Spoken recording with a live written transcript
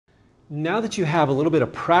now that you have a little bit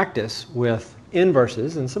of practice with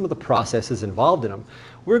inverses and some of the processes involved in them,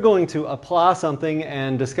 we're going to apply something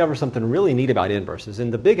and discover something really neat about inverses.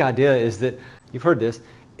 And the big idea is that, you've heard this,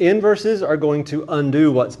 inverses are going to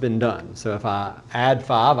undo what's been done. So if I add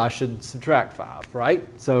 5, I should subtract 5, right?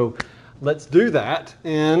 So let's do that,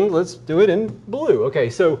 and let's do it in blue. Okay,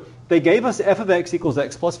 so they gave us f of x equals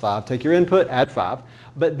x plus 5. Take your input, add 5.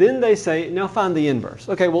 But then they say, now find the inverse.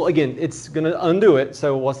 Okay, well, again, it's going to undo it.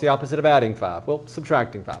 So what's the opposite of adding 5? Well,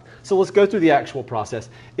 subtracting 5. So let's go through the actual process.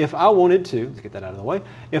 If I wanted to, let's get that out of the way.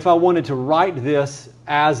 If I wanted to write this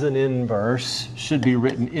as an inverse, should be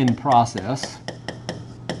written in process.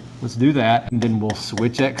 Let's do that, and then we'll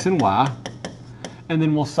switch x and y, and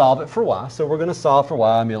then we'll solve it for y. So we're going to solve for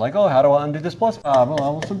y and be like, oh, how do I undo this plus 5? Well, I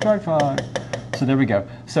will subtract 5. So there we go.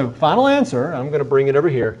 So final answer, I'm going to bring it over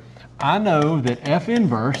here. I know that f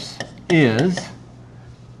inverse is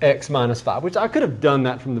x minus 5, which I could have done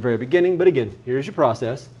that from the very beginning, but again, here's your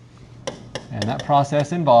process. And that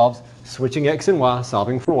process involves switching x and y,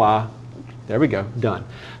 solving for y. There we go, done.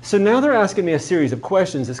 So now they're asking me a series of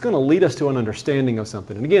questions that's going to lead us to an understanding of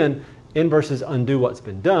something. And again, inverses undo what's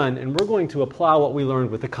been done, and we're going to apply what we learned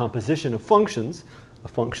with the composition of functions, a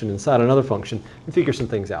function inside another function, and figure some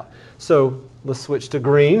things out. So let's switch to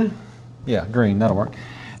green. Yeah, green, that'll work.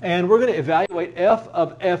 And we're going to evaluate f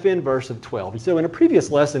of f inverse of 12. And so in a previous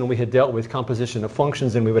lesson, we had dealt with composition of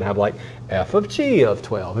functions, and we would have like f of g of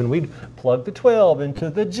 12, and we'd plug the 12 into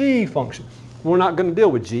the g function. We're not going to deal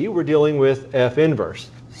with g, we're dealing with f inverse.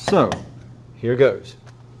 So here goes.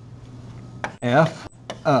 F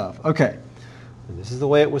of, okay. And this is the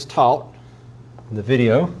way it was taught in the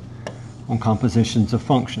video on compositions of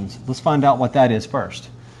functions. Let's find out what that is first.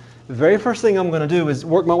 The very first thing I'm going to do is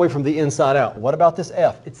work my way from the inside out. What about this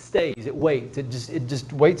f? It stays, it waits, it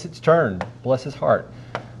just waits its turn. Bless his heart.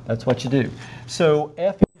 That's what you do. So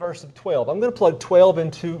f inverse of 12. I'm going to plug 12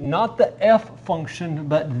 into not the f function,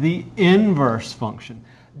 but the inverse function.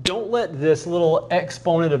 Don't let this little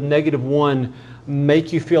exponent of -1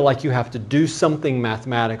 make you feel like you have to do something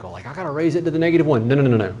mathematical. Like, I got to raise it to the -1. No, no,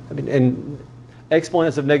 no, no. I mean, and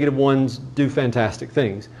exponents of -1s do fantastic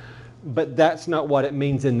things. But that's not what it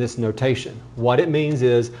means in this notation. What it means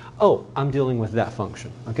is, oh, I'm dealing with that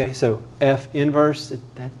function. Okay, so f inverse,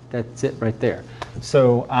 that's it right there.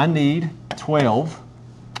 So I need 12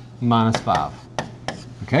 minus 5.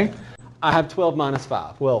 Okay, I have 12 minus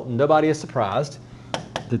 5. Well, nobody is surprised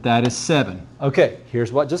that that is 7. Okay,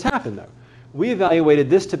 here's what just happened though. We evaluated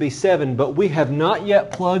this to be 7, but we have not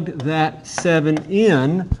yet plugged that 7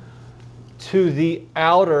 in to the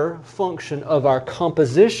outer function of our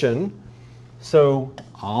composition. So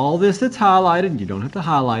all this that's highlighted, you don't have to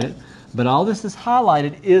highlight it, but all this that's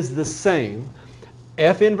highlighted is the same.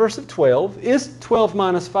 F inverse of 12 is 12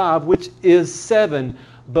 minus 5, which is 7,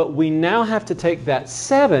 but we now have to take that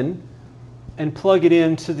 7 and plug it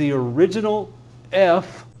into the original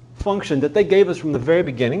f function that they gave us from the very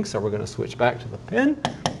beginning. So we're going to switch back to the pen,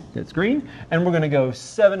 it's green, and we're going to go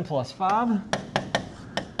 7 plus 5.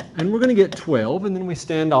 And we're going to get 12, and then we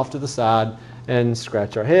stand off to the side and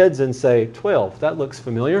scratch our heads and say 12. That looks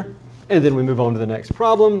familiar. And then we move on to the next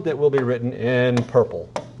problem that will be written in purple.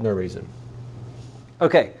 No reason.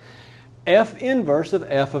 Okay, f inverse of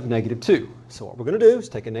f of -2. So what we're going to do is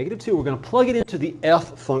take a -2, we're going to plug it into the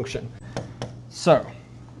f function. So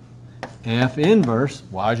f inverse,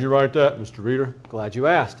 why'd you write that, Mr. Reader? Glad you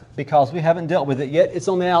asked. Because we haven't dealt with it yet. It's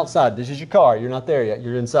on the outside. This is your car. You're not there yet.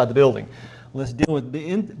 You're inside the building. Let's deal with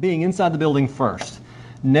being inside the building first.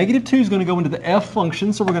 -2 is going to go into the f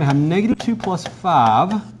function, so we're going to have -2 plus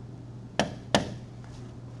 5.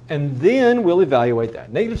 And then we'll evaluate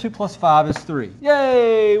that. -2 plus 5 is 3.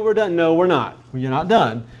 Yay, we're done. No, we're not. You're not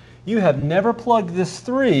done. You have never plugged this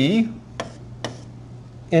 3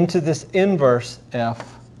 into this inverse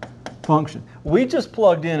f function. We just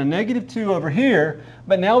plugged in a -2 over here,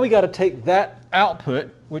 but now we got to take that output,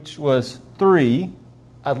 which was 3.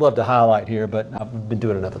 I'd love to highlight here, but I've been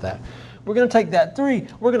doing enough of that. We're going to take that 3,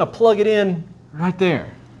 we're going to plug it in right there.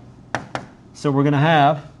 So we're going to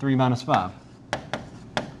have 3 minus 5.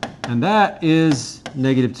 And that is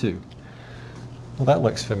 -2. Well, that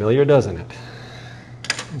looks familiar, doesn't it?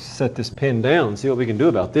 Let's set this pen down and see what we can do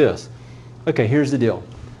about this. Okay, here's the deal.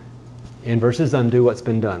 Inverses undo what's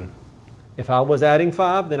been done. If I was adding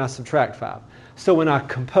 5, then I subtract 5. So when I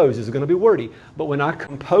compose, this is going to be wordy, but when I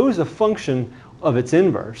compose a function of its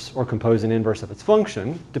inverse, or compose an inverse of its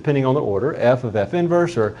function, depending on the order, f of f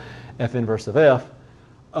inverse or f inverse of f,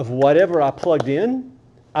 of whatever I plugged in,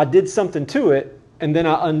 I did something to it, and then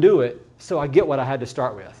I undo it, so I get what I had to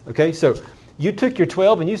start with. Okay, so you took your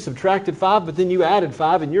 12 and you subtracted 5, but then you added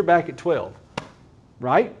 5 and you're back at 12,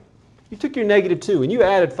 right? You took your -2 and you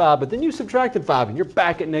added 5, but then you subtracted 5 and you're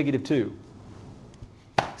back at -2.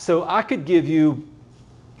 So I could give you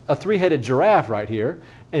a 3-headed giraffe right here,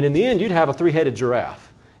 and in the end you'd have a 3-headed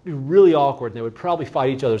giraffe. It'd be really awkward, and they would probably fight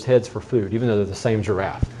each other's heads for food, even though they're the same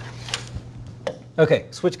giraffe. Okay,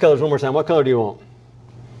 switch colors one more time. What color do you want?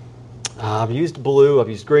 I've used blue, I've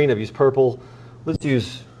used green, I've used purple. Let's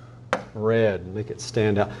use red and make it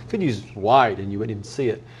stand out. Could use white and you wouldn't even see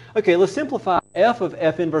it. Okay, let's simplify f of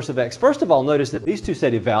f inverse of x. First of all, notice that these two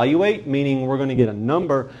said evaluate, meaning we're going to get a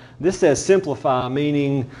number. This says simplify,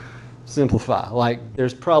 meaning simplify. Like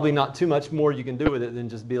there's probably not too much more you can do with it than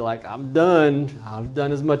just be like, I'm done. I've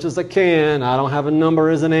done as much as I can. I don't have a number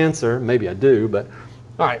as an answer. Maybe I do, but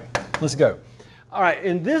all right, let's go. All right,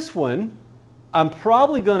 in this one, I'm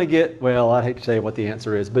probably going to get, well, I hate to say what the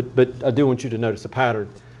answer is, but I do want you to notice a pattern.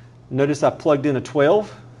 Notice I plugged in a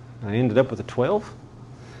 12, I ended up with a 12.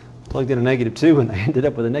 Plugged in a -2 and I ended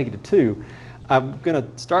up with a -2. I'm going to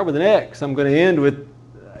start with an x, I'm going to end with,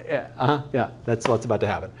 yeah, that's what's about to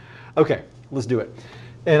happen. Okay, let's do it.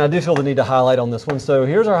 And I do feel the need to highlight on this one. So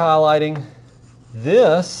here's our highlighting.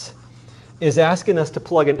 This is asking us to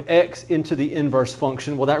plug an x into the inverse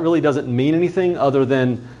function. Well, that really doesn't mean anything other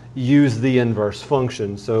than use the inverse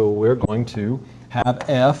function. So we're going to have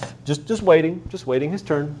f, just waiting his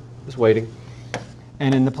turn, just waiting.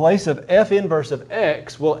 And in the place of f inverse of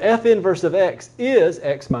x, well, f inverse of x is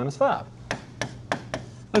x minus 5.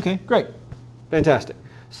 Okay, great, fantastic.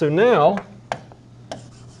 So now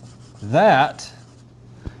that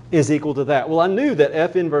is equal to that. Well, I knew that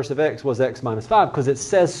f inverse of x was x minus 5 because it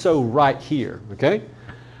says so right here, okay?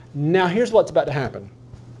 Now here's what's about to happen.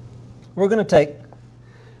 We're going to take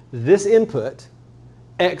this input,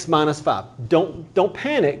 x minus 5. Don't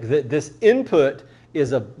panic that this input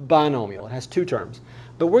is a binomial. It has two terms.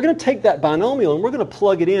 But we're going to take that binomial and we're going to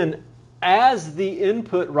plug it in as the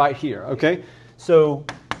input right here, okay? So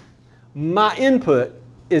my input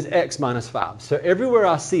is x minus 5. So everywhere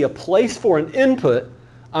I see a place for an input,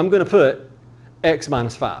 I'm going to put x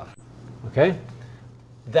minus 5, okay?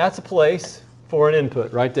 That's a place for an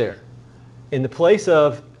input right there. In the place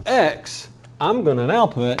of x, I'm going to now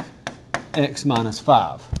put x minus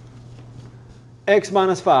 5. X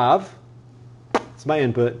minus 5 is my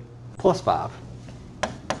input plus 5.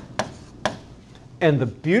 And the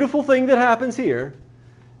beautiful thing that happens here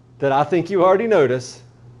that I think you already notice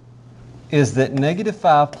is that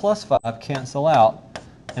 -5 plus 5 cancel out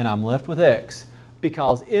and I'm left with x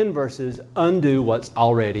because inverses undo what's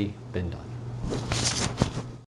already been done.